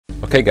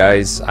Okay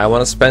guys, I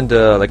want to spend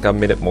like a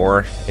minute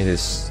more in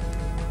this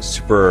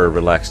super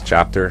relaxed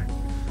chapter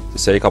to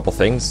say a couple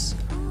things.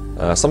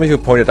 Some of you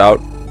pointed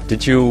out,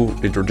 did you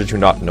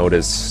not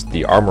notice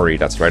the armory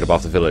that's right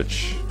above the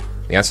village?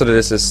 The answer to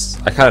this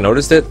is, I kind of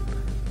noticed it,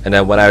 and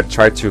then when I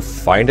tried to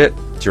find it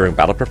during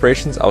battle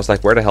preparations, I was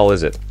like, where the hell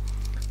is it?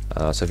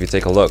 So if you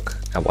take a look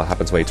at what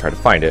happens when you try to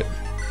find it.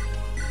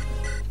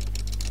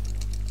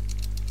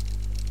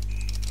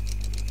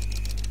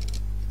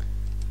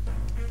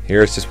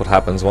 Here's just what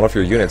happens. One of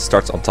your units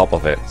starts on top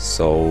of it,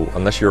 so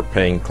unless you're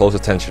paying close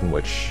attention,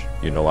 which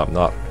you know I'm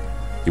not,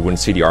 you wouldn't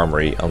see the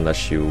armory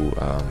unless you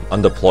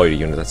undeploy the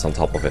unit that's on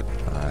top of it.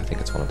 I think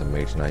it's one of the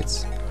mage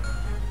knights.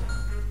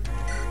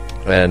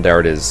 And there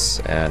it is,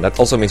 and that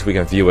also means we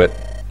can view it.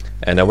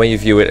 And then when you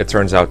view it, it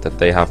turns out that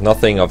they have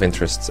nothing of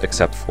interest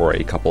except for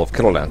a couple of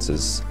killer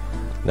lances.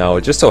 Now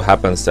it just so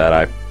happens that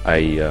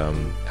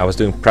I was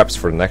doing preps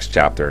for the next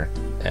chapter,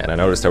 and I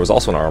noticed there was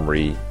also an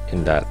armory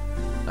in that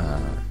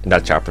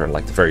chapter, and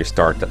like the very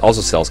start, that also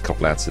sells killer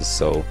lances.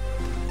 So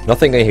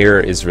nothing in here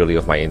is really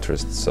of my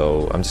interest,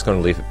 so I'm just going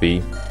to leave it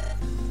be.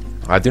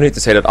 I do need to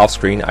say that off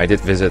screen I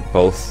did visit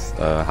both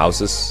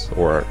houses,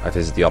 or I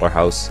visited the other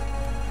house,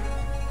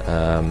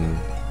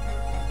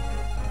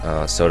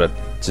 so that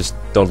just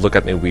don't look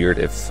at me weird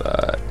if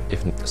a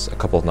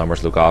couple of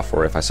numbers look off,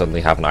 or if I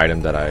suddenly have an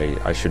item that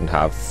I shouldn't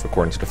have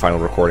according to the final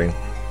recording.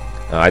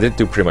 I did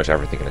do pretty much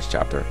everything in this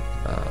chapter.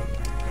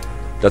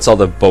 That's all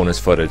the bonus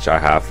footage I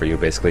have for you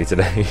basically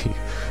today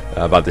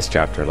about this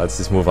chapter. Let's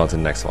just move on to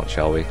the next one,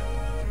 shall we?